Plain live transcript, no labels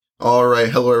All right,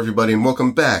 hello everybody, and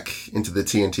welcome back into the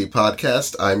TNT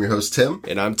podcast. I'm your host, Tim.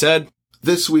 And I'm Ted.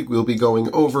 This week we'll be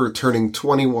going over turning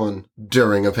 21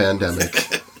 during a pandemic.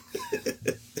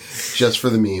 Just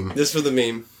for the meme. Just for the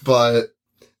meme. But,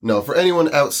 no, for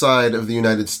anyone outside of the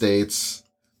United States,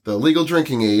 the legal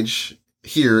drinking age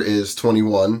here is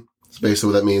 21. So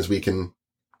basically what that means we can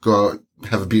go out and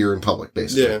have a beer in public,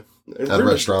 basically. Yeah. At a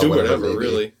restaurant, whatever it may be.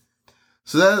 Really.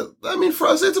 So that, I mean, for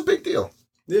us, it's a big deal.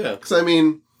 Yeah. Because, I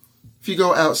mean, if you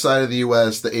go outside of the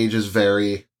U.S., the ages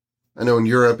vary. I know in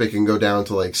Europe it can go down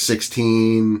to like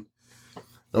 16.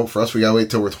 No, for us, we gotta wait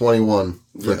till we're 21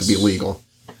 for it to be legal.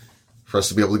 For us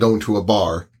to be able to go into a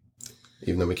bar.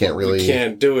 Even though we can't really... We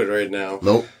can't do it right now.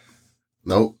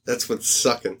 Nope. That's what's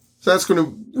sucking. So that's going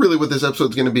to... Really what this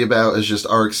episode's going to be about is just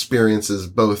our experiences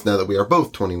both now that we are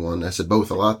both 21. I said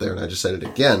both a lot there and I just said it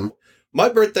again. My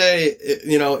birthday,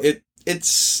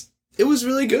 it was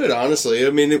really good, honestly. I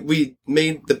mean, we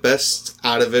made the best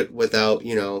out of it without,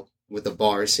 with the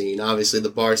bar scene. Obviously, the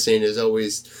bar scene is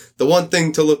always the one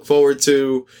thing to look forward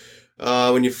to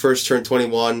when you first turn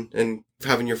 21 and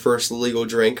having your first legal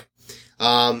drink.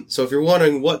 So if you're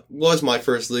wondering what was my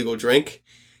first legal drink,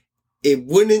 it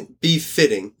wouldn't be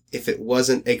fitting if it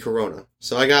wasn't a Corona.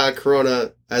 So I got a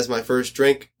Corona as my first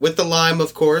drink with the lime,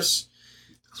 of course.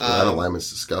 Without a lime is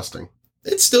disgusting.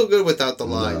 It's still good without the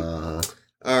lime.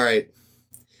 All right.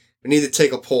 We need to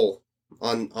take a poll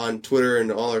on Twitter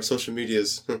and all our social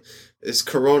medias. Is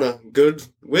Corona good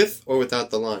with or without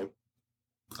the lime?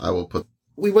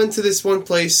 We went to this one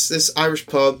place, this Irish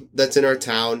pub that's in our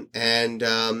town, and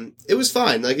it was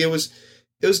fine. Like, it was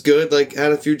good. Like,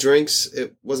 had a few drinks.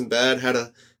 It wasn't bad. Had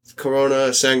a Corona, a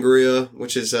sangria,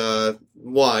 which is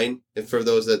wine, and for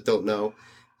those that don't know.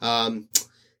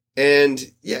 And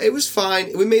yeah, it was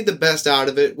fine. We made the best out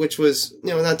of it, which was,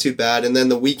 not too bad. And then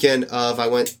the weekend I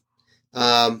went,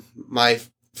 my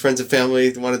friends and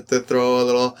family wanted to throw a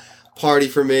little party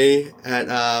for me at,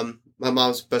 my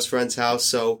mom's best friend's house.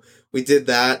 So we did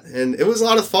that and it was a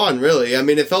lot of fun, really. I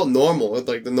mean, it felt normal.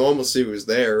 Like the normalcy was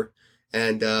there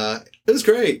and, it was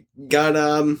great.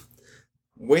 Got,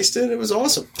 wasted. It was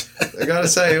awesome. I gotta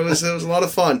say, it was a lot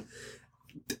of fun.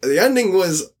 The ending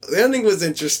was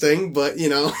interesting, but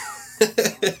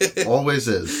Always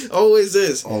is. Always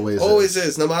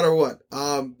is, no matter what.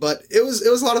 But it was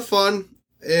a lot of fun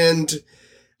and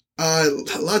a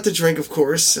lot to drink, of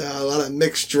course. A lot of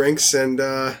mixed drinks and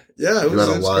yeah, it was great. You had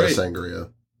a lot of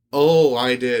sangria. Oh,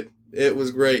 I did. It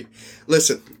was great.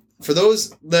 Listen, for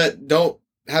those that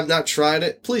have not tried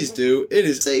it, please do.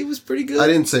 It was pretty good. I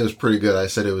didn't say it was pretty good. I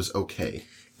said it was okay.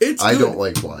 I don't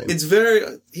like wine. It's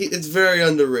very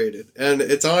underrated. And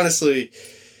it's honestly,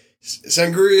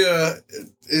 sangria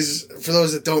is, for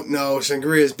those that don't know,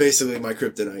 sangria is basically my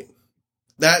kryptonite.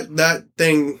 That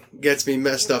thing gets me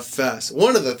messed up fast.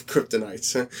 One of the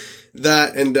kryptonites.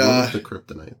 That and, one of the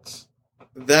kryptonites.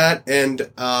 That and,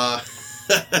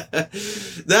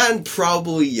 that and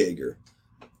probably Jaeger.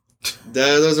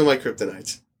 Those are my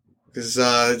kryptonites. Because,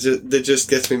 that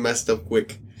just gets me messed up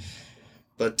quick.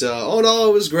 But, all in all,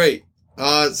 it was great.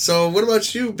 So what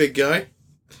about you, big guy?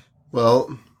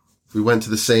 Well, we went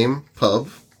to the same pub.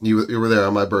 You were there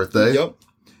on my birthday. Yep.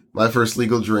 My first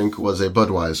legal drink was a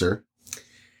Budweiser.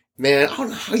 Man, I don't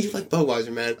know how you like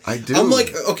Budweiser, man. I do. I'm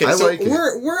like, okay, I so like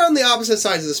we're on the opposite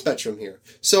sides of the spectrum here.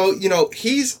 So, he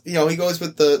goes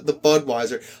with the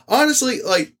Budweiser. Honestly,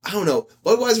 like, I don't know.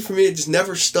 Budweiser for me, it just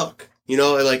never stuck. I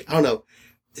don't know.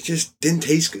 It just didn't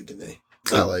taste good to me.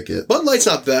 I like it. Bud Light's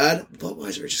not bad.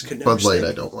 Budweiser just could never Bud Light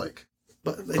stick. I don't like.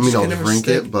 But I'll drink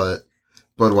it, but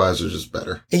Budweiser's just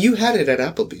better. And you had it at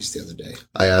Applebee's the other day.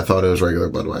 I thought it was regular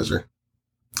Budweiser.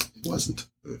 It wasn't.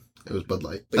 It was Bud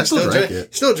Light. But I still drank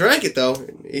it. Still drank it, though.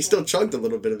 He still chugged a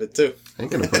little bit of it, too.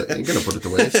 Ain't gonna put it to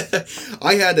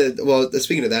waste.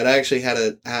 Speaking of that, I actually had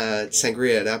a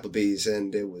sangria at Applebee's,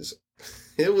 and it was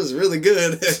really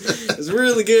good. It was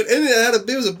really good. And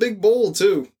it was a big bowl,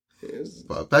 too.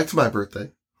 But back to my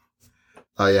birthday.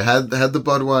 I had the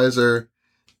Budweiser.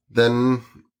 Then,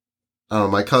 I don't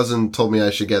know, my cousin told me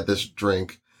I should get this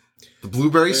drink. The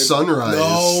Blueberry Sunrise.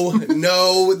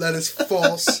 No, that is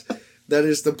false. That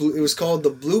is it was called the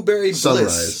Blueberry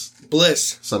Bliss.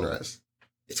 Sunrise.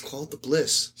 It's called the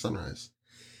Bliss. Sunrise.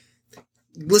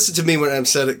 Listen to me when I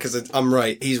said it, because I'm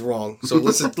right. He's wrong. So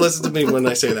listen to me when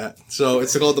I say that. So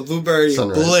it's called the Blueberry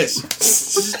Sunrise. Bliss.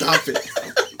 Stop it.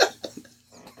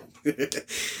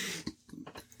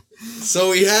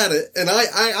 So he had it, and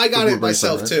I got it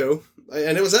myself too,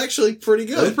 and it was actually pretty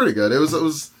good. It was pretty good. It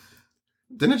was.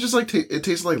 Didn't it just it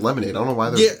tasted like lemonade? I don't know why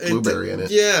there's blueberry in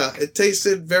it. Yeah, it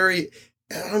tasted very.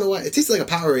 I don't know why it tasted like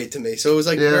a Powerade to me. So it was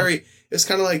like It's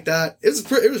kind of like that. It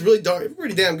was really dark,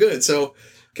 pretty damn good. So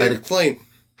can't complain.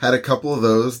 Had a couple of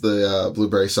those, the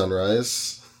blueberry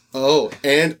sunrise. Oh,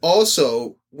 and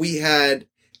also we had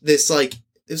this like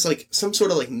it was like some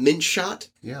sort of like mint shot.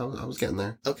 Yeah, I was getting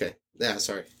there. Okay, yeah,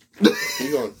 sorry.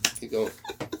 Keep going.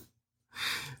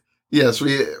 Yes,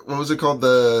 what was it called?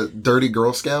 The Dirty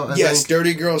Girl Scout, I think?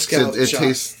 Dirty Girl Scout. It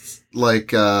tastes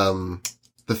like the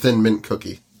Thin Mint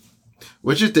cookie,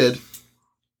 which it did.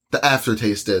 The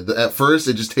aftertaste did. At first,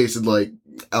 it just tasted like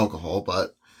alcohol,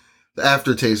 but the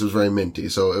aftertaste was very minty,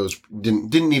 so it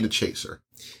didn't need a chaser,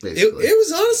 basically. It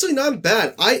was honestly not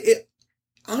bad.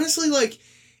 Honestly, like,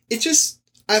 it just...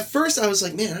 At first, I was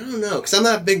like, man, I don't know, because I'm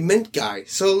not a big mint guy.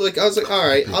 So, like, I was like, all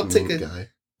right, I'll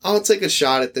take a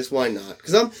shot at this. Why not?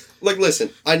 Because I'm like,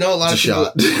 listen, I know a lot of people.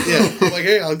 Shot. Yeah, I'm like,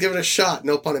 hey, I'll give it a shot.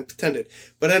 No pun intended.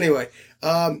 But anyway,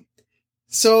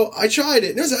 so I tried it,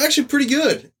 and it was actually pretty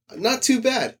good. Not too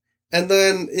bad. And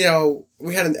then,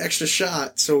 we had an extra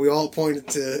shot, so we all pointed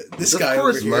to this guy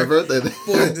over here. Of course, my birthday.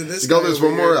 Pointed to this you guy go, there's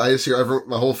one more. I just hear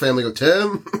my whole family go,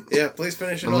 Tim. Yeah, please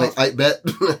finish it I'm off. like, I bet.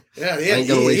 Yeah, he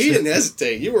didn't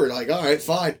hesitate. You were like, all right,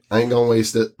 fine. I ain't gonna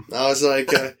waste it. I was like,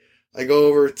 I go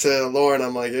over to Lauren.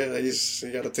 I'm like, yeah, you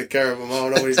got to take care of him. I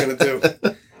don't know what he's gonna do.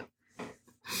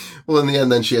 Well, in the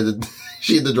end, then she had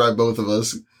to drive both of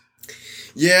us.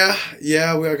 Yeah,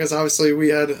 because obviously we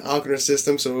had alcohol in our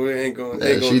system, so we ain't going.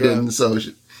 She didn't, so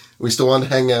we still wanted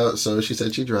to hang out. So she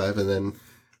said she'd drive, and then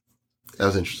that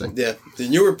was interesting. Yeah,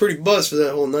 then you were pretty buzzed for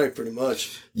that whole night, pretty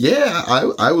much. Yeah,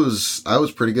 I was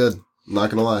pretty good. I'm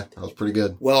not gonna lie, I was pretty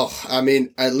good. Well, I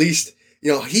mean, at least.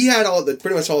 He had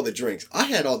pretty much all the drinks. I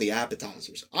had all the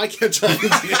appetizers. I kept trying to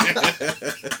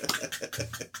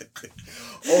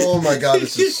Oh my god,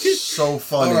 this is so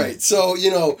funny. All right, so,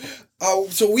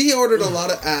 so we ordered a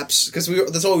lot of apps, because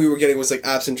that's all we were getting was, like,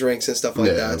 apps and drinks and stuff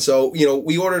like that. So,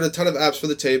 we ordered a ton of apps for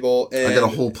the table. And I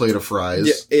got a whole plate of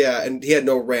fries. Yeah, and he had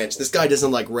no ranch. This guy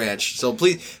doesn't like ranch. So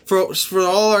please, for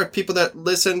all our people that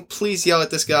listen, please yell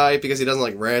at this guy because he doesn't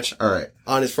like ranch. All right.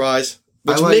 On his fries.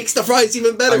 Which makes the fries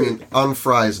even better. I mean, on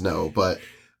fries, no. But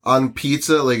on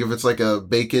pizza, like, if it's like a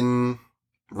bacon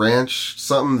ranch,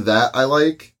 something that I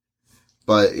like.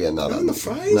 But, yeah, not on the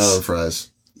fries? Not on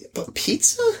fries. Yeah, but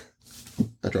pizza?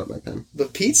 I dropped my pen.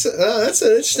 But pizza? That's an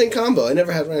interesting combo. I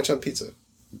never had ranch on pizza.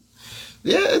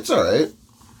 Yeah, it's alright.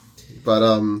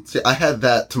 But, see, I had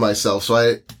that to myself.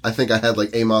 So I think I had,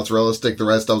 like, a mozzarella stick. The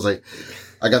rest, I was like...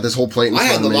 I got this whole plate in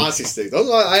front of me. I had the mozzie sticks.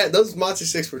 Those mozzie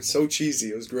sticks were so cheesy.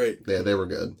 It was great. Yeah, they were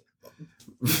good.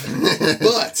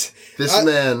 But this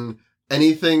man,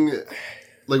 anything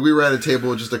like we were at a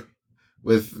table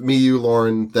with me, you,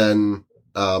 Lauren, then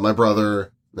my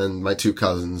brother, then my two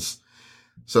cousins.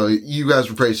 So you guys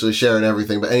were basically sharing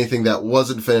everything, but anything that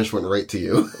wasn't finished went right to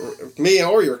you. Me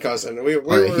or your cousin. We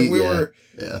were.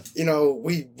 Yeah.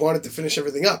 We wanted to finish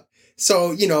everything up.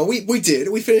 So we did.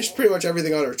 We finished pretty much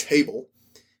everything on our table.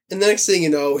 And the next thing you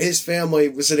know, his family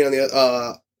was sitting on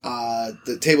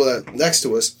the table next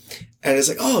to us, and it's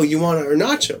like, "Oh, you want our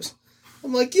nachos?"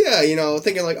 I'm like, "Yeah,"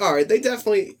 thinking like, "All right, they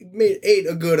definitely ate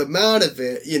a good amount of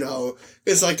it."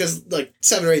 It's like there's like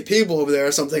 7 or 8 people over there,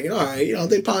 so I'm thinking, "All right,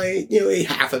 they probably ate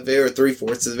half of it or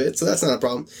 3/4 of it, so that's not a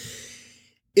problem."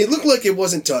 It looked like it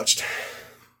wasn't touched,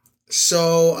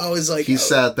 so I was like, he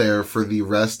sat there for the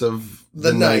rest of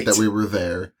the night that we were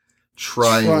there,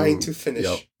 trying to finish.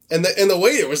 Yep. And the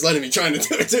waiter was letting me trying to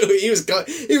do it too.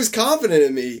 He was confident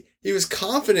in me. He was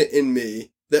confident in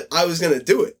me that I was going to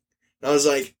do it. And I was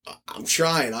like, I'm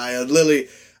trying. I literally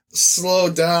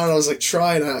slowed down. I was like,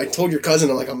 trying. I told your cousin,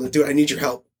 I'm like, I'm going to do it. I need your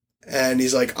help. And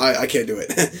he's like, I can't do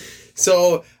it.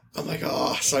 So I'm like,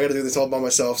 so I got to do this all by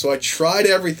myself. So I tried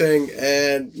everything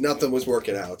and nothing was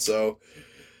working out. So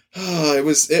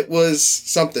it was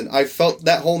something. I felt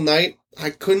that whole night I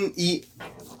couldn't eat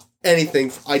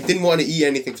anything. I didn't want to eat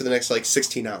anything for the next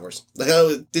 16 hours.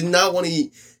 I did not want to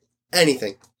eat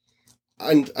anything.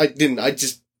 And I didn't. I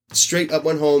just straight up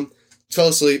went home, fell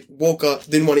asleep, woke up,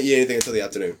 didn't want to eat anything until the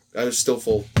afternoon. I was still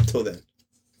full till then.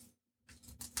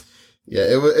 Yeah,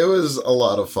 it was a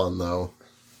lot of fun though.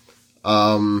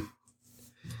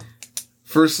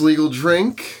 First legal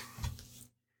drink,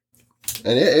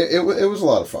 and it was a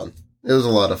lot of fun. It was a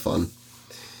lot of fun.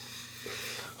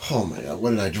 Oh my god,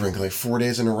 what did I drink? 4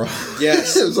 days in a row?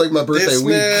 Yes. It was like my birthday week.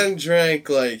 This man drank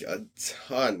a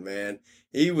ton, man.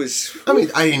 He was... I mean,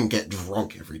 I didn't get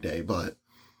drunk every day, but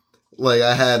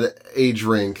I had a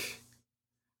drink.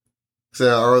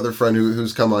 So our other friend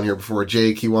who's come on here before,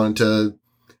 Jake, he wanted to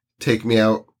take me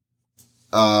out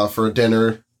for a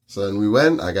dinner. So then we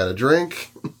went, I got a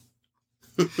drink.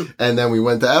 And then we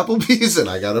went to Applebee's and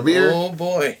I got a beer. Oh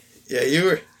boy. Yeah, you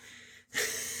were...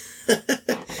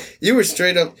 You were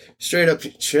straight up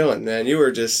chilling, man. You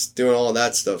were just doing all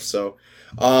that stuff. So,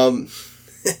 but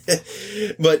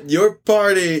your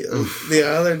party the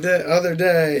other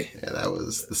day. Yeah, that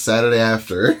was the Saturday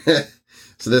after.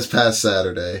 So this past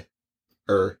Saturday,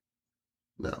 no,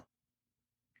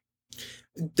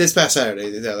 this past Saturday.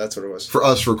 Yeah, that's what it was. for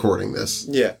us recording this.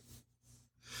 Yeah.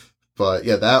 But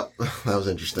yeah, that was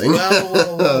interesting.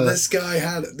 Well, this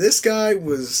guy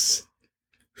was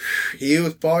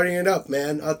partying it up,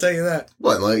 man. I'll tell you that.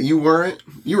 What, like you were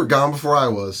gone before I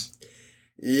was.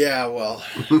 Yeah, well,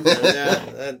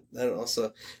 yeah, that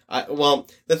also.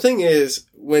 The thing is,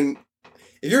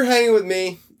 if you're hanging with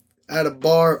me at a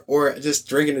bar or just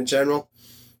drinking in general,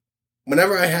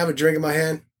 whenever I have a drink in my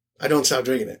hand, I don't stop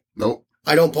drinking it. Nope.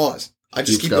 I don't pause. I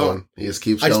just keep going. He just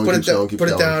keeps going. I just put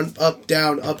it down,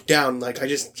 up, down. Like I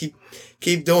just keep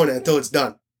doing it until it's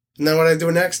done. And then what I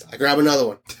do next, I grab another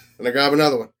one. And I grab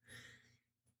another one.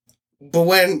 But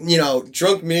when,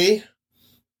 drunk me,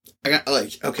 I got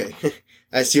okay.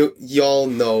 As y'all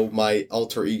know my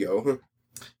alter ego.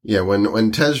 Yeah,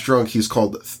 when Ted's drunk, he's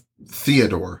called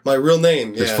Theodore. My real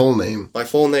name. His full name. My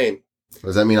full name.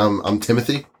 Does that mean I'm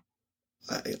Timothy?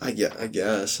 I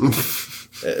guess.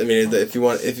 I mean, if you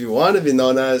want to be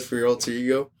known as for your alter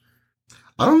ego.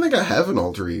 I don't think I have an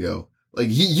alter ego. Like,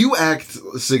 you act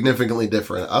significantly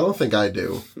different. I don't think I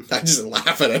do. I just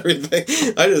laugh at everything.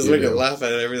 I just laugh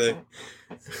at everything.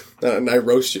 And I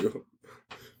roast you.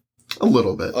 A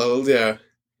little bit. Oh, yeah.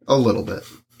 A little bit.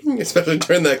 Especially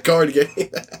during that card game.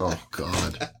 Oh,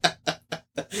 God.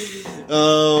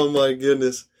 Oh, my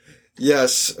goodness.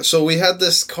 Yes. So we had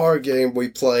this card game we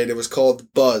played. It was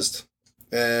called Buzzed.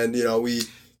 And, we...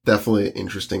 Definitely an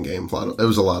interesting game plot. It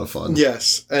was a lot of fun.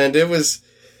 Yes. And it was...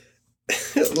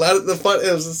 a lot of the fun...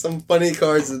 It was some funny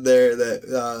cards in there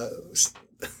that...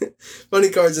 funny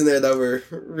cards in there that were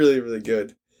really, really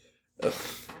good.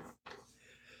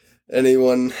 Any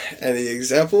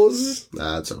examples?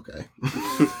 Nah, it's okay.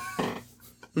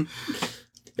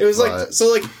 It was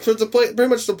pretty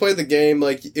much to play the game,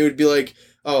 like, it would be like,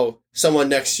 oh, someone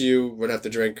next to you would have to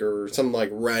drink, or some, like,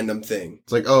 random thing.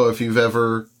 It's like, oh, if you've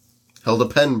ever held a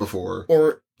pen before,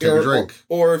 or take a drink.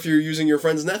 Or if you're using your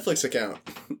friend's Netflix account.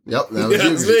 Yep, that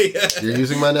was you. Me. You're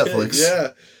using my Netflix.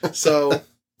 Yeah. So,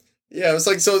 yeah, it was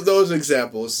like, those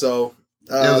examples. So,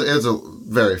 it was a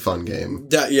very fun game.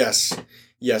 Yes.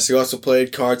 Yes, we also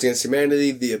played Cards Against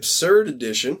Humanity, the Absurd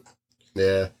Edition.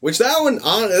 Yeah. Which that one,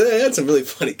 it had some really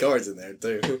funny cards in there,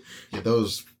 too. Yeah,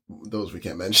 those we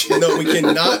can't mention. No, we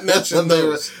cannot mention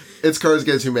those. It's Cards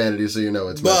Against Humanity, so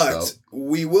it's messed up. But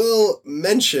we will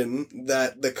mention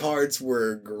that the cards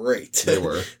were great. They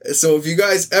were. So if you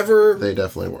guys ever... They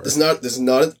definitely were. This is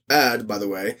not an ad, by the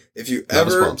way. If you not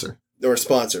ever... a sponsor. Or a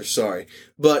sponsor, sorry.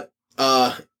 But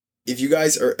if you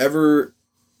guys are ever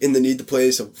in the need to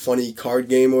play some funny card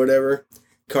game or whatever,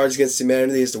 Cards Against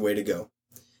Humanity is the way to go.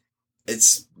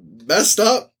 It's messed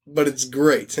up, but it's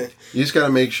great. You just got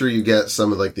to make sure you get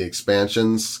some of the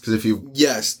expansions, because if you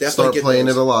start playing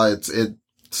it a lot, it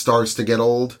starts to get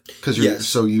old because you're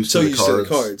so used to the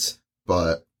cards.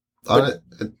 But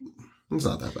it's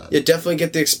not that bad. Yeah, definitely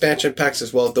get the expansion packs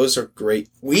as well. Those are great.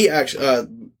 We actually,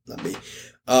 not me.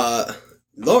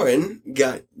 Lauren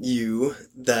got you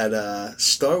that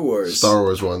Star Wars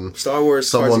one. Star Wars.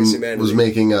 Someone was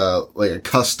making a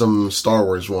custom Star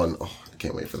Wars one. Oh, I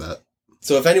can't wait for that.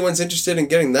 So if anyone's interested in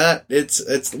getting that,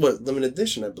 it's what, limited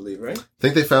edition, I believe, right? I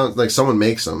think they found someone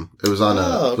makes them. It was on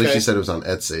I believe she said it was on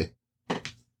Etsy.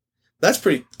 That's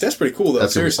pretty cool though.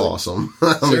 That's seriously awesome.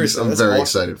 I'm very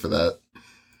excited for that.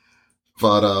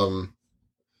 But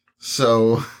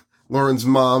so Lauren's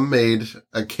mom made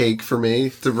a cake for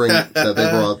me to bring that they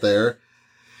brought there.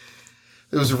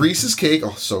 It was Reese's cake.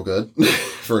 Oh, so good.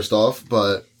 First off,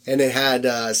 and it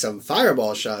had some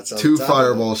fireball shots on two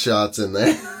fireball shots in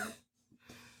there.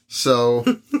 So,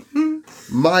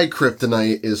 my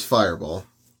kryptonite is Fireball.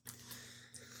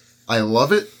 I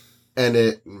love it, and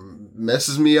it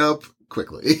messes me up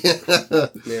quickly.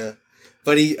 Yeah.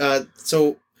 But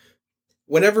so,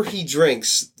 whenever he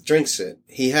drinks it,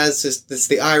 he has it's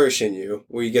the Irish in you,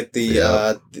 where you get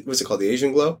the, what's it called, the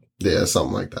Asian glow? Yeah,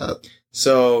 something like that.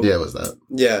 So... Yeah, it was that.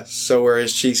 Yeah, so where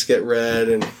his cheeks get red,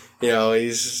 and,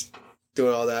 he's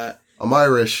doing all that. I'm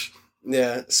Irish.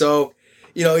 Yeah, so,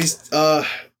 he's...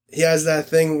 He has that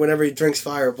thing whenever he drinks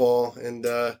Fireball, and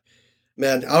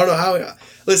man, I don't know how.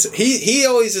 Listen, he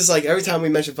always is like, every time we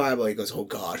mention Fireball, he goes, "Oh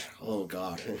God."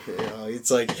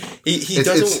 It's like he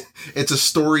doesn't. It's a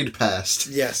storied past.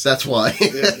 Yes, that's why.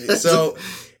 So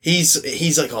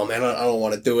he's like, "Oh man, I don't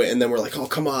want to do it," and then we're like, "Oh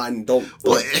come on, don't."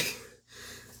 It's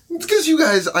because you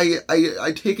guys,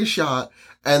 I take a shot,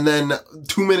 And then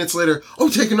 2 minutes later, oh,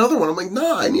 take another one. I'm like,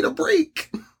 nah, I need a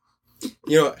break.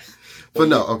 You know, But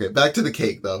no, okay, back to the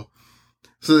cake though.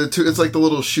 So it's like the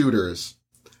little shooters.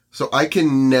 So I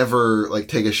can never like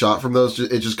take a shot from those.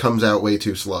 It just comes out way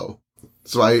too slow.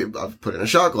 So I've put in a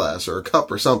shot glass or a cup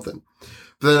or something.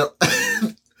 But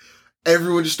then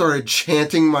everyone just started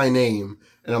chanting my name.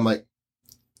 And I'm like,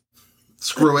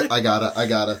 screw it. I gotta.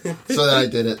 So then I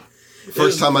did it.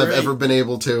 First time I've ever been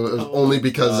able to. It was only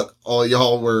because all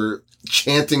y'all were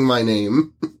chanting my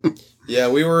name. Yeah,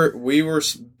 we were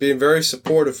being very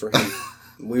supportive for him.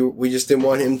 We just didn't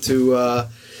want him to,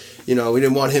 we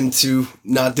didn't want him to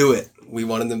not do it. We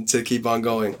wanted him to keep on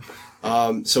going.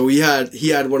 So he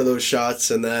had one of those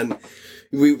shots, and then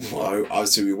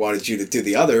obviously we wanted you to do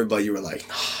the other, but you were like,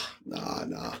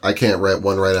 nah. I can't write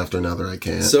one right after another. I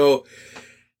can't. So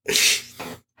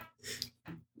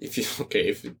if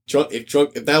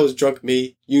that was drunk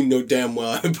me, you know damn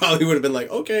well I probably would have been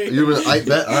like, okay. I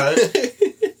bet. All right.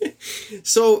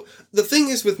 So the thing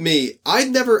is with me, I've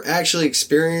never actually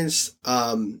experienced,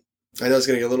 I know it's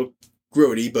going to get a little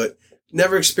grody, but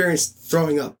never experienced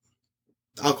throwing up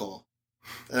alcohol.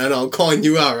 And I know I'm calling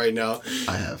you out right now.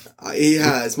 I have. He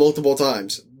has multiple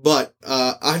times, but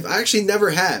I actually never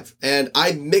have. And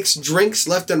I mixed drinks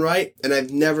left and right, and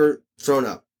I've never thrown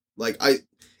up.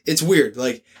 It's weird.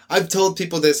 Like, I've told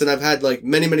people this, and I've had, like,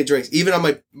 many, many drinks. Even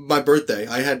on my birthday,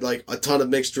 I had, like, a ton of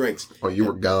mixed drinks. Oh, you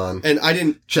were gone. And I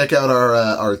didn't... Check out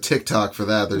our TikTok for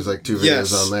that. There's, like, 2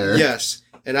 videos on there. Yes.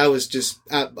 And I was just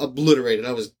obliterated.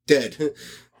 I was dead.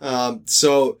 And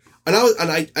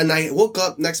I woke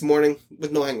up next morning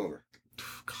with no hangover.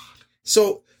 God.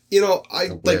 So, I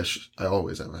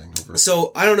always have a hangover.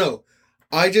 So, I don't know.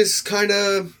 I just kind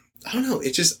of... I don't know.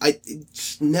 It just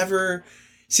never...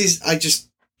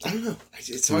 I don't know.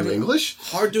 It's hard. English?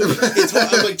 Hard to. It's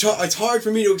hard. It's hard for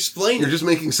me to explain. You're just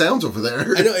making sounds over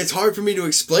there. I know it's hard for me to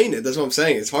explain it. That's what I'm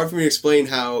saying. It's hard for me to explain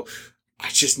how I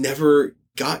just never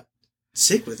got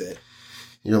sick with it.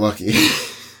 You're lucky.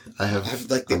 I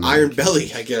have like the iron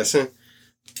belly, I guess.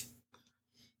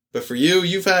 But for you,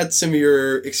 you've had some of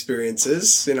your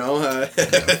experiences.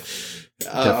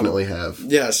 Definitely have.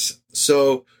 Yes.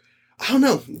 So I don't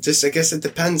know. Just I guess it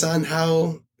depends on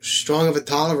how strong of a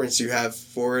tolerance you have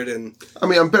for it. And I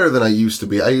mean, I'm better than I used to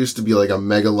be. I used to be like a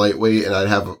mega lightweight, and I'd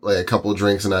have like a couple of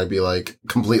drinks and I'd be like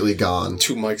completely gone.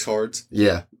 2 Mike's Hards.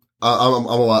 Yeah. I'm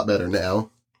a lot better now.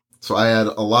 So I had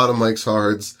a lot of Mike's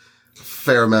Hards, a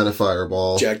fair amount of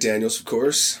Fireball. Jack Daniels, of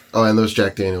course. Oh, and those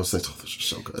Jack Daniels things, those are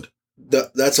so good.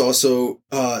 That's also,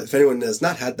 if anyone has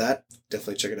not had that,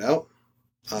 definitely check it out.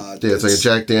 It's like a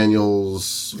Jack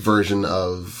Daniels version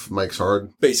of Mike's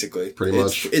Hard. Basically. Pretty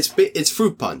much. It's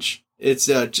fruit punch. It's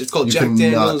called you Jack Daniels.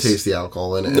 You cannot taste the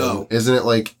alcohol in it. No. Isn't it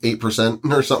like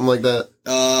 8% or something like that?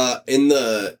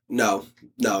 No.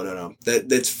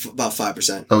 That's about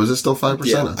 5%. Oh, is it still 5%?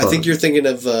 Yeah. I think you're thinking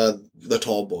of, the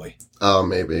tall boy. Oh,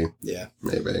 maybe. Yeah.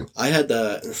 Maybe. I had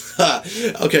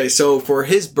the... Okay, so for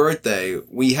his birthday,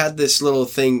 we had this little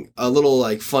thing, a little,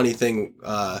 like, funny thing,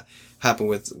 happen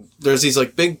with... There's these,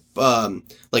 like, big,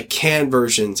 like, can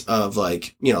versions of,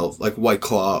 like, like White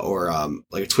Claw or,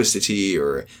 like a Twisted Tea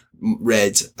or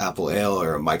Red's Apple Ale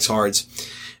or Mike's Hards.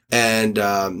 And,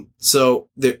 so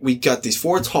we got these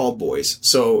 4 tall boys.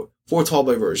 So 4 tall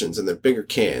boy versions, and they're bigger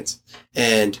cans.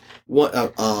 And one,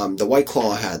 the White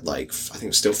Claw had like, I think it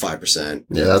was still 5%.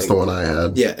 Yeah, that's the one I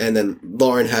had. Yeah, and then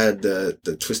Lauren had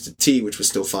the Twisted Tea, which was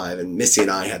still 5%, and Missy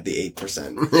and I had the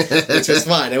 8%, which was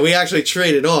fine. And we actually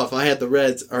traded off. I had the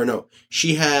Reds, or no,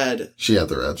 she had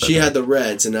the Reds. She had the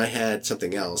Reds, and I had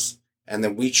something else. And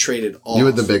then we traded off. You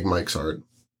had the big Mike's Hard.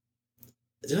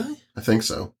 Did I? I think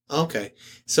so. Okay.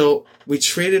 So we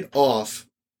traded off.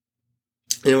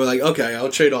 And we're like, okay, I'll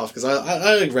trade off because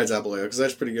I like Red's Apple Ale because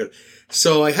that's pretty good.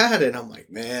 So I had it, and I'm like,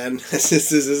 man,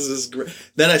 this is great.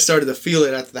 Then I started to feel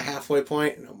it at the halfway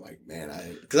point, and I'm like, man,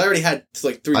 because I already had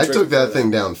like 3 I drinks. took that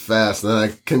thing down fast, and then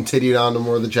I continued on to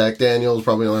more of the Jack Daniels,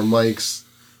 probably another Mike's.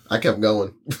 I kept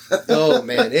going. Oh,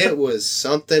 man, it was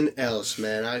something else,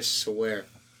 man, I swear.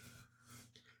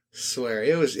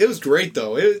 It was great,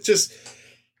 though. It was just...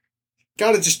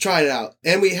 Gotta just try it out.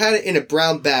 And we had it in a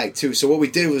brown bag, too. So what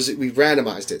we did was we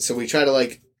randomized it. So we tried to,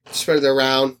 like, spread it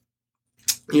around,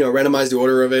 randomize the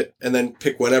order of it, and then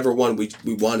pick whatever one we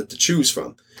wanted to choose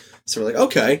from. So we're like,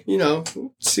 okay,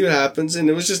 see what happens. And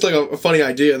it was just, like, a funny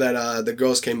idea that the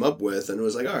girls came up with. And it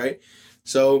was like, all right.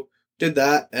 So did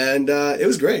that. And it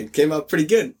was great. It came out pretty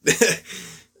good.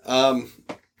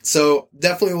 So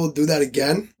definitely we'll do that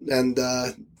again. And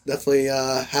definitely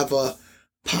have a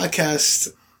podcast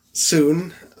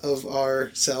soon of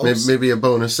ourselves. Maybe a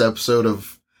bonus episode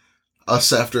of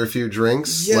us after a few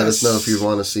drinks. Yes. Let us know if you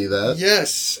want to see that.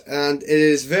 Yes, and it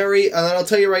is very, and I'll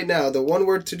tell you right now, the one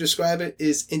word to describe it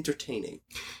is entertaining.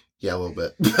 Yeah, a little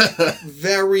bit.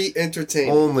 Very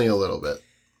entertaining. Only a little bit.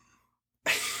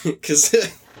 Because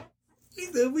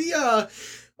we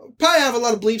probably have a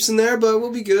lot of bleeps in there, but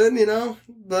we'll be good, you know.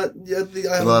 But yeah,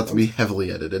 It'll have to be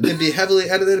heavily edited. It'd be heavily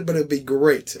edited, but it'd be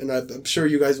great, and I'm sure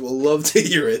you guys will love to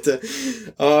hear it.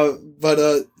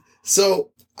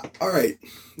 So, all right.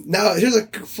 Now, here's a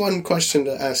fun question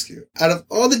to ask you. Out of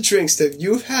all the drinks that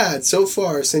you've had so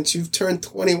far since you've turned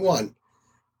 21,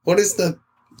 what is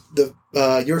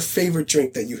your favorite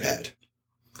drink that you had?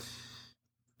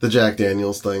 The Jack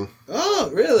Daniels thing. Oh,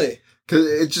 really? Because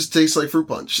it just tastes like fruit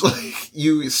punch. Like,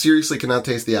 you seriously cannot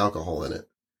taste the alcohol in it.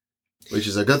 Which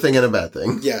is a good thing and a bad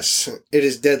thing. Yes, it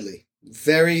is deadly.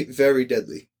 Very, very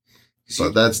deadly. So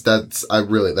that's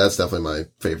definitely my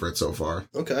favorite so far.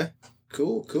 Okay.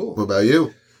 Cool. What about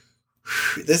you?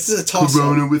 This is a toss-up.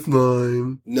 Corona with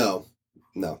lime. No.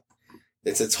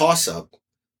 It's a toss-up,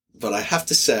 but I have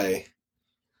to say,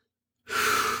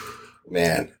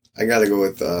 man, I gotta go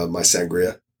with my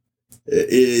sangria. It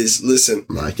is, listen.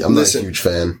 I'm not a huge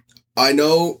fan. I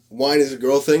know wine is a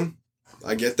girl thing.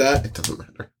 I get that. It doesn't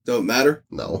matter. Don't matter?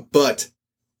 No. But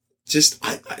just,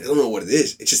 I don't know what it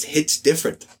is. It just hits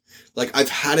different. Like, I've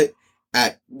had it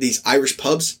at these Irish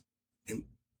pubs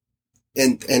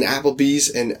and Applebee's,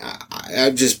 and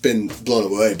I've just been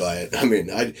blown away by it. I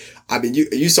mean,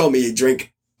 you saw me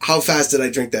drink. How fast did I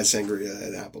drink that sangria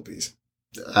at Applebee's?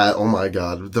 Oh my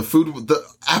god. The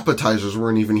appetizers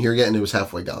weren't even here yet, and it was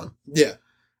halfway gone. Yeah.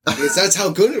 Because that's how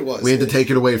good it was. We had to take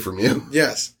it away from you.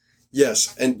 Yes.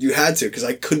 And you had to, because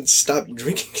I couldn't stop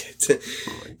drinking it.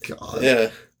 Oh my god. Yeah.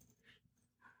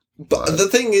 But the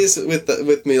thing is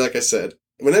with me, like I said,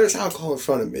 when there's alcohol in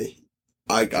front of me,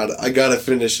 I gotta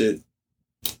finish it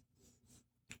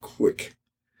quick.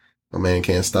 My man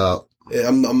can't stop. Yeah,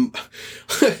 I'm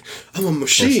a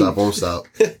machine. Won't stop.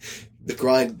 The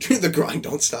grind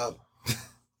don't stop.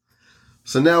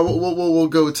 So now we'll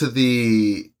go to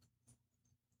the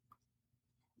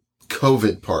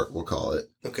COVID part, we'll call it.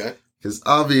 Okay. Because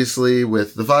obviously,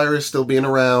 with the virus still being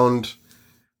around,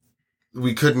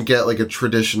 we couldn't get like a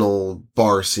traditional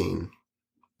bar scene.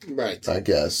 Right. I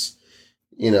guess.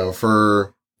 You know,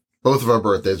 for both of our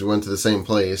birthdays, we went to the same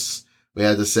place. We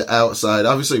had to sit outside.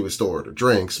 Obviously, we still ordered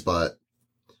drinks, but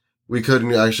we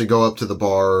couldn't actually go up to the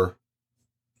bar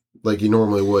like you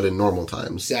normally would in normal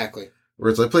times. Exactly. Where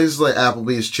it's like places like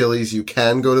Applebee's, Chili's, you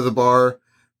can go to the bar,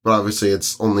 but obviously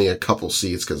it's only a couple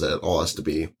seats because it all has to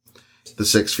be the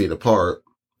 6 feet apart.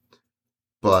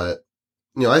 But,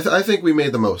 you know, I think we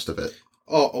made the most of it.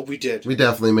 Oh, we did. We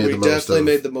definitely made the most of it. We definitely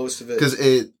made the most of it. Because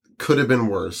it could have been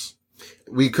worse.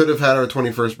 We could have had our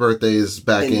 21st birthdays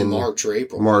back in March or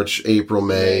April. March, April,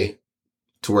 May,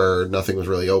 to where nothing was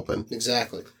really open.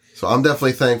 Exactly. So I'm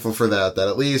definitely thankful for that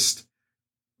at least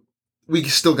we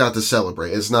still got to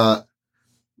celebrate. It's not,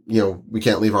 you know, we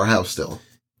can't leave our house still,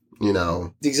 you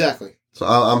know. Exactly. So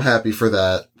I'm happy for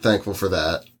that, thankful for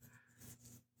that.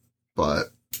 But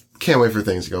can't wait for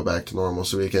things to go back to normal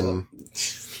so we can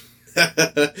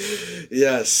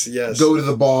yes. Go to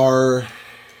the bar,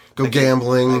 go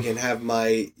gambling. I can have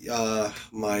my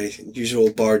my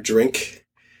usual bar drink,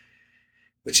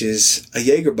 which is a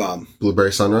Jaeger bomb.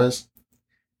 Blueberry Sunrise.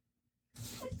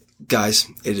 Guys,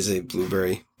 it is a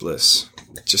Blueberry Bliss.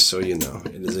 Just so you know,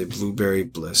 it is a Blueberry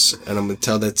Bliss, and I'm gonna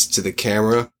tell that to the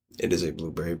camera. It is a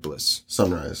Blueberry Bliss.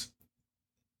 Sunrise.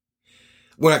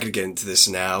 We're not gonna get into this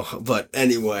now, but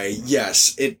anyway,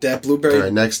 yes, that blueberry. All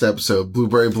right, next episode: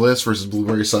 Blueberry Bliss versus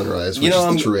Blueberry Sunrise, which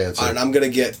is the true answer. And I'm gonna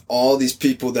get all these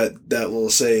people that will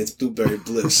say it's Blueberry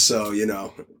Bliss. So you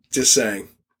know, just saying.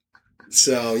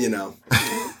 So you know,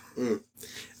 yeah,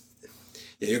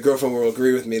 your girlfriend will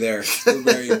agree with me there.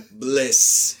 Blueberry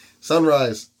Bliss.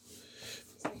 Sunrise.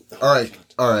 All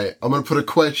right. I'm gonna put a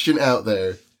question out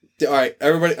there. All right,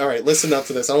 everybody. All right, listen up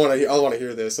to this. I want to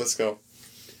hear this. Let's go.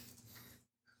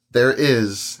 There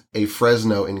is a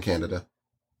Fresno in Canada.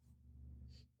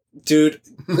 Dude,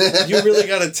 you really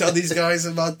got to tell these guys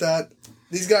about that.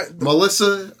 These guys.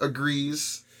 Melissa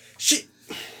agrees. She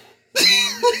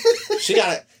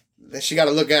got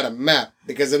to look at a map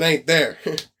because it ain't there.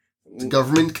 It's a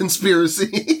government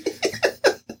conspiracy.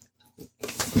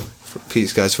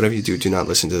 Please, guys, whatever you do not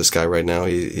listen to this guy right now.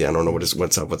 I don't know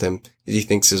what's up with him. He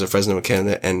thinks there's a Fresno in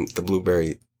Canada and the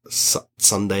Blueberry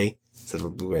Sunday.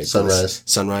 Blueberry Sunrise.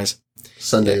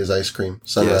 Sunday is ice cream.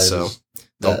 Sunrise. Yeah,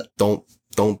 so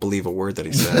don't believe a word that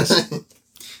he says.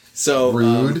 So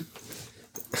rude.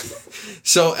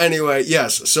 So anyway,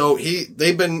 yes. So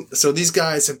these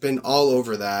guys have been all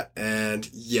over that, and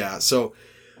yeah. So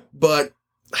But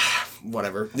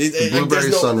whatever.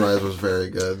 Blueberry Sunrise was very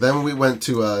good. Then we went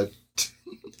to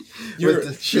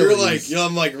you're like,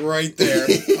 I'm like right there.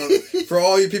 For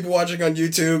all you people watching on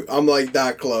YouTube, I'm like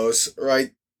that close,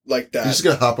 right? Like that. You're just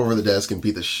gonna hop over the desk and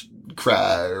beat the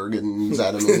crap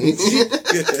out of me.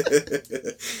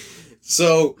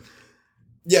 So,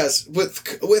 yes, with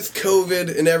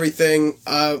COVID and everything,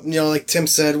 like Tim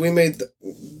said, we made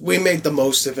the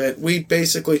most of it. We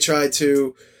basically tried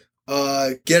to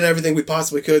get everything we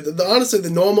possibly could. Honestly,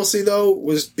 the normalcy though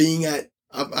was being at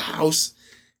a house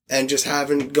and just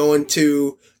going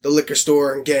to the liquor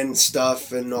store and getting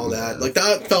stuff and all that. Like,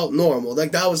 that felt normal.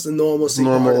 Like, that was the normalcy.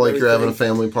 Normal, like you're having a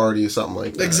family party or something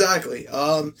like that. Exactly.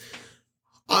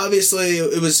 Obviously,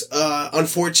 it was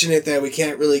unfortunate that we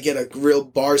can't really get a real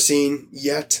bar scene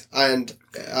yet. And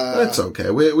that's okay.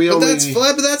 But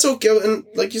that's okay. And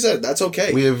like you said, that's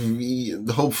okay. We have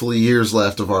hopefully years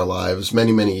left of our lives,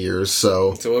 many, many years.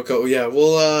 So we'll go. Yeah,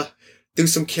 we'll do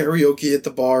some karaoke at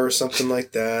the bar or something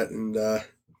like that. And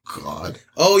God.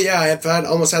 Oh yeah, I've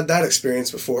almost had that experience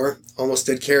before. Almost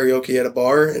did karaoke at a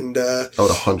bar, and I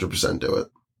would 100% do it.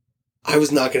 I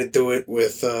was not going to do it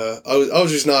with. I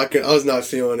was not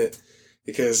feeling it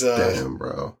because. Damn,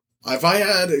 bro. If I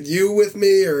had you with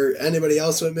me or anybody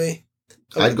else with me,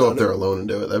 I'd go up there alone and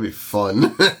do it. That'd be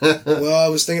fun. Well, I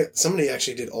was thinking somebody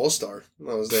actually did All Star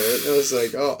when I was there. It was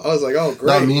like, oh,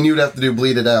 great. No, me and you'd have to do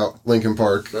Bleed It Out, Linkin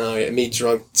Park. Oh yeah, me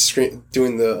drunk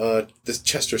doing the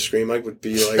Chester scream. I would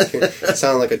be like,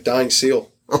 sound like a dying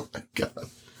seal. Oh my God.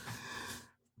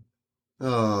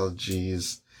 Oh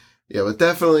jeez. Yeah, but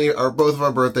definitely both of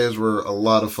our birthdays were a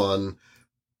lot of fun.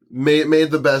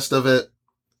 Made the best of it.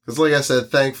 Because like I said,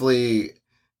 thankfully,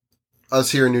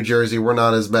 us here in New Jersey, we're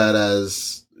not as bad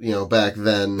as, back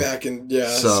then. Back in,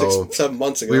 7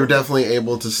 months ago. We were definitely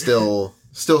able to still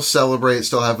celebrate,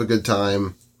 still have a good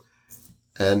time.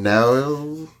 And now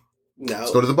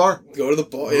let's go to the bar. Go to the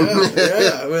bar,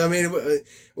 yeah. I mean,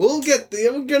 we're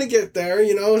going to get there,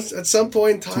 at some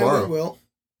point in time. Tomorrow. We will.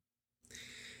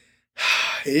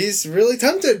 He's really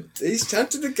tempted. He's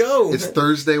tempted to go. It's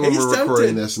Thursday when we're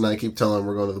recording this, and I keep telling him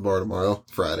we're going to the bar tomorrow,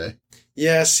 Friday.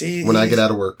 Yes, when I get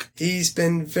out of work. He's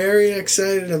been very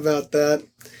excited about that.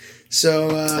 So,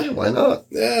 why not?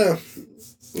 Yeah.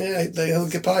 Yeah, he'll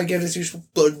probably get his usual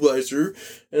Budweiser,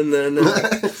 and then...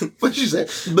 What'd you say?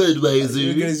 Budweiser.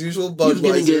 He'll get his usual Budweiser. He's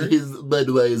gonna get his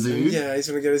Budweiser. Yeah, he's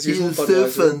gonna get his usual Budweiser.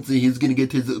 He's so fancy, he's gonna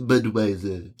get his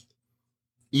Budweiser.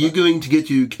 You going to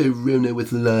get your Corona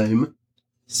with lime?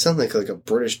 You sound like a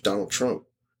British Donald Trump.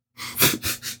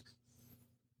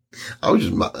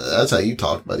 That's how you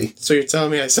talk, buddy. So you're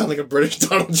telling me I sound like a British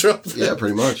Donald Trump? Yeah,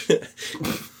 pretty much.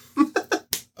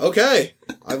 Okay.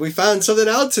 We found something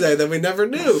out today that we never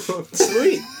knew.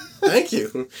 Sweet. Thank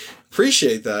you.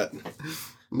 Appreciate that.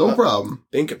 No problem.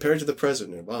 Being compared to the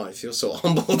president. Wow, I feel so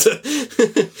humbled.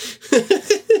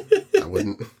 I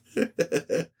wouldn't.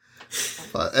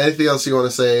 Anything else you want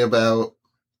to say about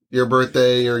your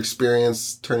birthday, your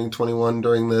experience turning 21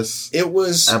 during this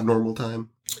abnormal time?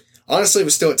 Honestly, it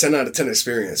was still a 10 out of 10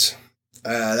 experience.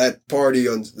 That party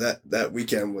on that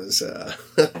weekend was,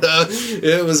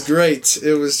 it was great.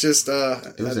 It was just,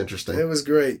 it was interesting. It was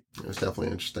great. It was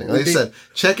definitely interesting. Like I said,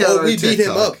 check out our TikTok. Beat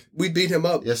him up. We beat him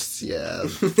up. Yes, yeah.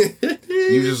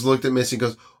 You just looked at Missy and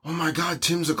goes, "Oh my God,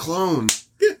 Tim's a clone."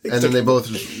 And then they both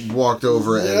just walked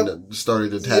over and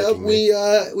started attacking me.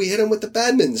 We hit him with the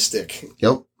badminton stick.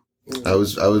 Yep. I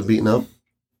was beaten up.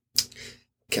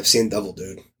 Kept seeing double,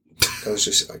 dude. I was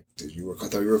just like, dude, I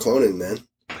thought you were cloning, man.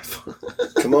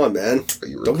 Come on, man.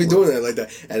 Don't be doing that like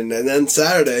that. And then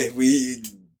Saturday, we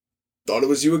thought it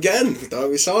was you again. We thought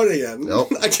we saw it again.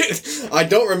 Nope. I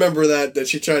don't remember that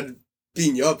she tried to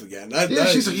beat you up again.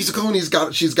 She's like, he's a clone.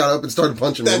 She's got up and started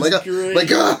punching me. That's great.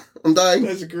 Like, I'm dying.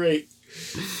 That's great.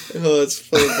 Oh, that's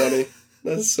funny.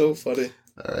 That's so funny.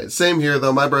 All right. Same here,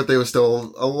 though. My birthday was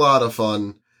still a lot of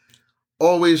fun.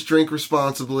 Always drink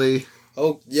responsibly.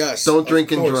 Oh, yes. Don't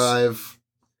drink and drive.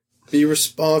 Be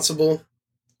responsible.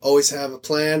 Always have a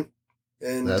plan.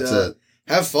 And that's it.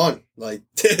 Have fun. Like,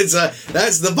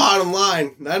 that's the bottom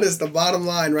line. That is the bottom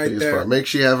line right there. Part. Make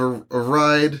sure you have a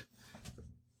ride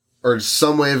or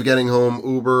some way of getting home,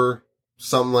 Uber,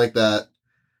 something like that.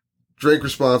 Drink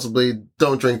responsibly.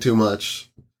 Don't drink too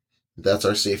much. That's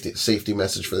our safety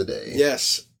message for the day.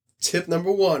 Yes. Tip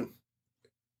number 1.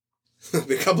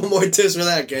 A couple more tips where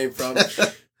that came from.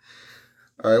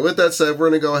 All right, with that said, we're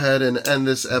going to go ahead and end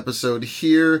this episode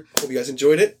here. Hope you guys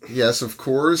enjoyed it. Yes, of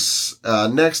course.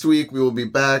 Next week, we will be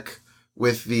back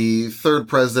with the third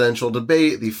presidential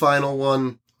debate, the final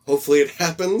one. Hopefully it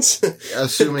happens.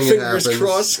 Assuming it happens. Fingers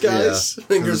crossed, guys. Yeah.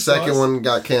 Fingers the second crossed. one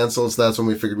got canceled, so that's when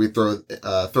we figured we'd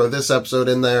throw this episode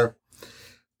in there.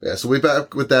 Yeah, so we'll be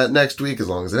back with that next week, as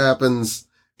long as it happens.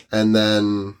 And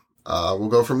then we'll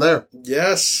go from there.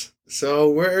 Yes. So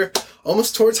we're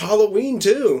almost towards Halloween,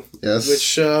 too. Yes.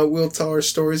 Which we'll tell our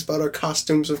stories about our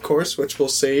costumes, of course, which we'll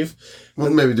save.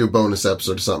 We'll maybe do a bonus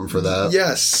episode or something for that.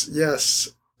 Yes.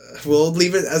 We'll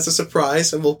leave it as a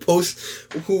surprise, and we'll post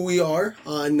who we are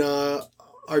on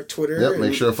our Twitter. Yep,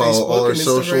 make sure to follow all our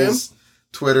socials.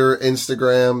 Twitter,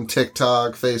 Instagram,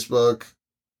 TikTok, Facebook.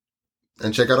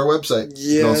 And check out our website. Yes,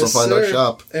 you can also find our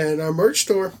shop. And our merch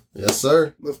store. Yes,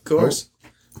 sir. Of course. Oh.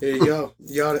 There you go.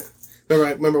 You got it.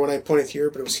 Remember when I pointed here,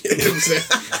 but it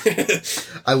was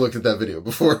I looked at that video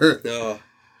before. No.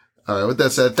 All right, with that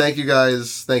said, thank you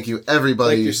guys. Thank you,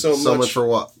 everybody. Thank you so much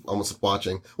for almost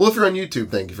watching. Well, if you're on YouTube,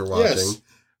 thank you for watching. Yes.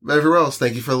 But everywhere else,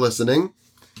 thank you for listening.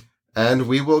 And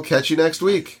we will catch you next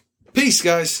week. Peace,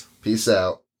 guys. Peace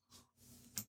out.